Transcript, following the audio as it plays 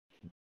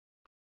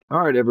All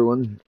right,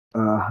 everyone.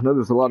 I know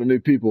there's a lot of new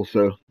people,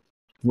 so I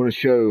want to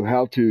show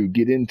how to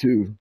get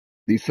into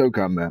these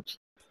Socom maps.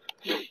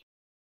 So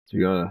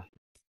you're gonna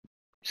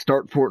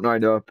start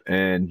Fortnite up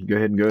and go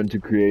ahead and go into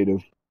creative.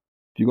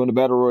 If you go into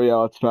Battle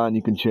Royale, it's fine.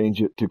 You can change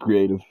it to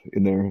creative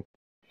in there.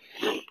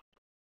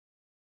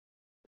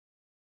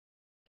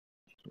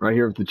 Right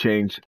here with the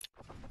change.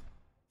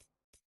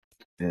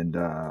 And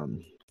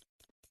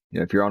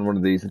if you're on one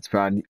of these, it's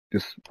fine.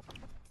 Just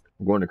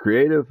we're going to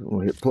creative. We'll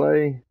hit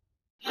play.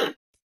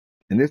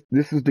 And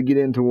this is to get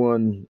into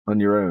one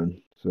on your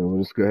own. So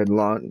we'll just go ahead and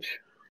launch.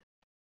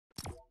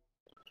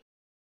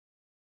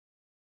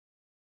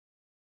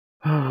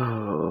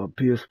 Oh,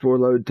 PS4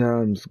 load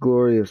times,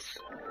 glorious.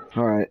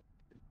 All right,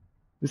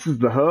 this is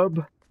the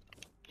hub.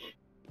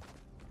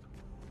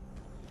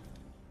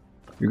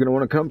 You're gonna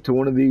want to come to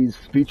one of these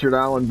featured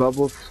island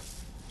bubbles,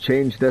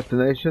 change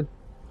destination,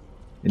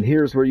 and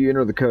here's where you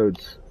enter the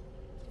codes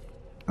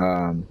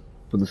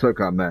for the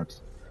SOCOM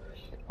maps.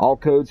 All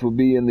codes will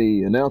be in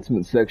the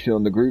announcement section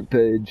on the group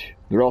page.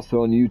 They're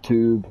also on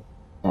YouTube.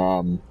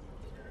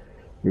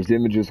 There's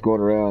images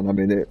going around. I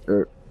mean,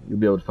 you'll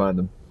be able to find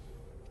them.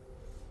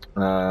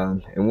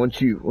 And once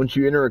you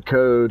enter a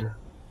code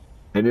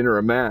and enter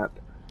a map,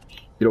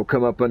 it'll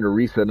come up under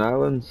recent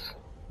islands.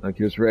 Like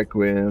here's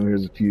Requiem.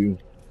 Here's a few.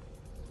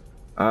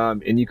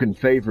 And you can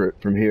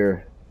favorite from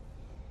here.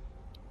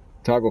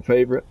 Toggle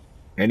favorite,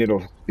 and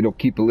it'll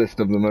keep a list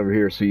of them over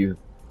here, so you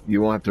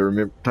won't have to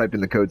remember type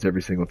in the codes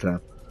every single time.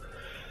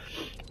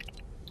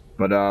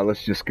 But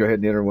let's just go ahead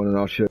and enter one, and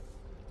I'll show.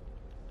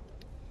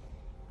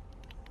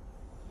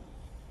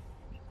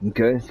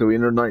 Okay, so we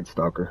enter Night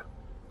Stalker.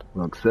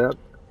 We'll accept.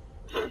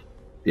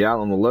 The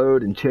island will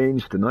load and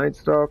change to Night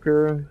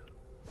Stalker.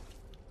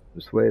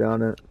 Just wait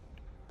on it.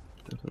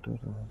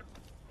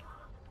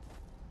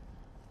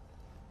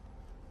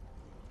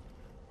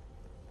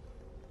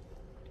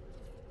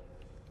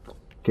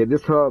 Okay,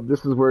 this hub,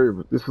 this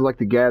is like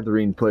the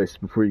gathering place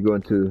before you go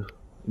into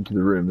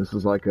the room. This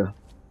is like a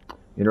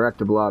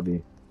interactive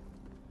lobby.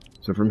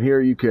 So from here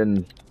you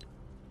can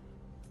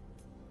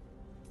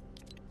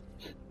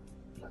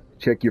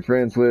check your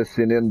friends list,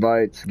 send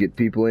invites, get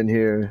people in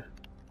here.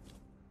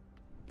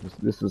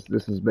 This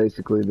is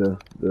basically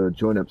the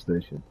join up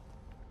station.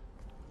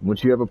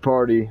 Once you have a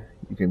party,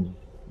 you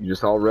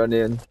just all run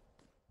in.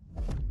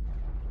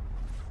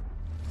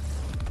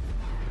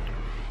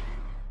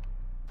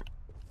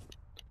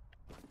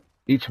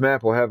 Each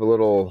map will have a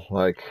little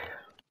like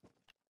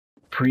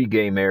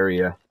pre-game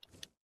area.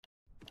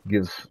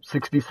 Gives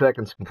 60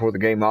 seconds before the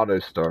game auto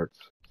starts.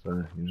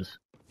 So you just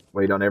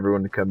wait on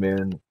everyone to come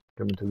into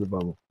the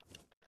bubble.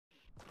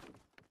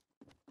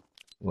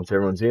 Once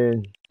everyone's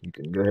in, you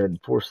can go ahead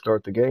and force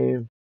start the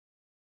game.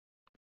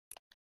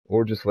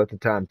 Or just let the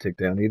time tick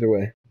down, either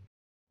way.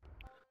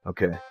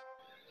 Okay.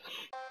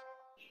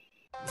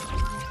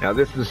 Now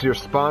this is your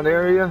spawn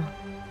area.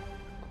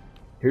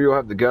 Here you'll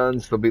have the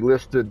guns. They'll be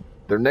listed.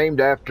 They're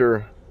named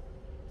after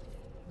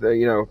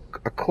a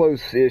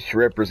close-ish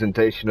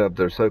representation of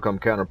their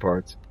SOCOM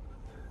counterparts.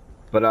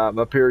 But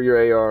up here are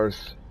your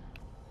ARs,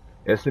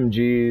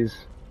 SMGs,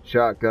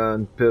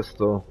 shotgun,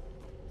 pistol,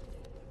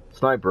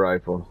 sniper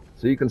rifle.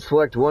 So you can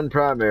select one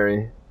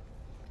primary.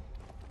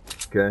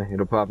 Okay,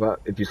 it'll pop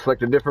up. If you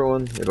select a different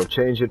one, it'll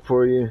change it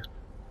for you,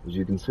 as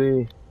you can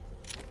see.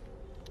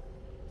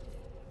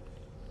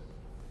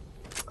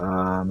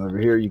 Over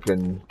here you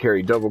can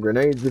carry double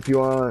grenades if you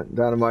want,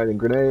 dynamite and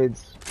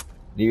grenades.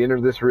 You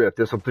enter this rift,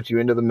 this will put you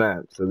into the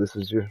map. So this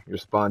is your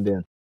spawned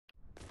in.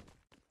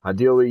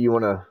 Ideally you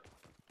want to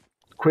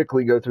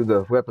quickly go through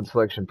the weapon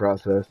selection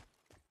process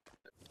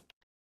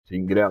so you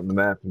can get out in the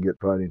map and get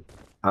fighting.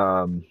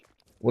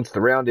 Once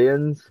the round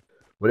ends,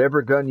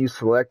 whatever gun you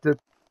selected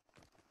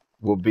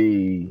will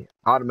be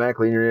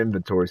automatically in your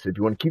inventory. So if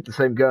you want to keep the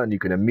same gun, you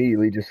can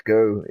immediately just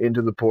go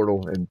into the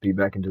portal and be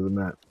back into the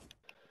map.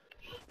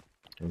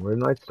 And we're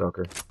Night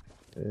Stalker.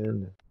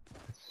 And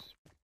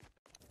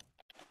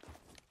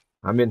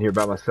I'm in here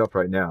by myself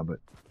right now,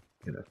 but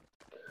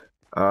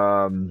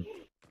and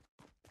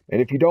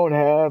if you don't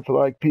have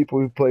like people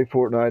who play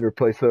Fortnite or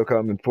play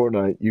SOCOM in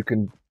Fortnite, you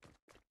can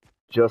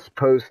just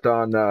post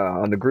on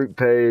the group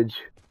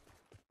page.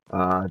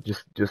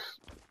 Just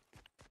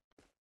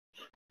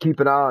keep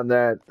an eye on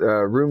that.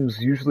 Rooms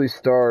usually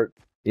start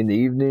in the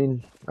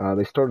evening.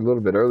 They started a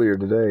little bit earlier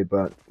today,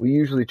 but we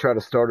usually try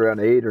to start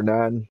around 8 or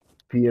 9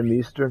 p.m.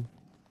 Eastern,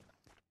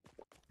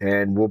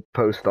 and we'll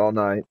post all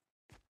night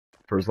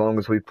for as long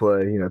as we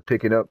play.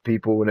 Picking up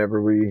people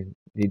whenever we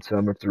need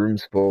some. If the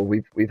room's full,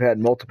 we've had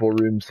multiple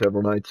rooms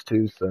several nights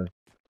too. So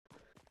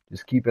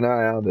just keep an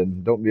eye out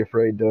and don't be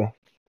afraid to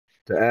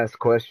ask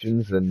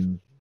questions and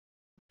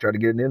try to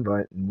get an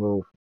invite, and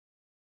we'll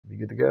be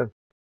good to go.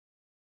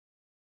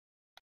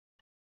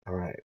 All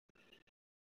right.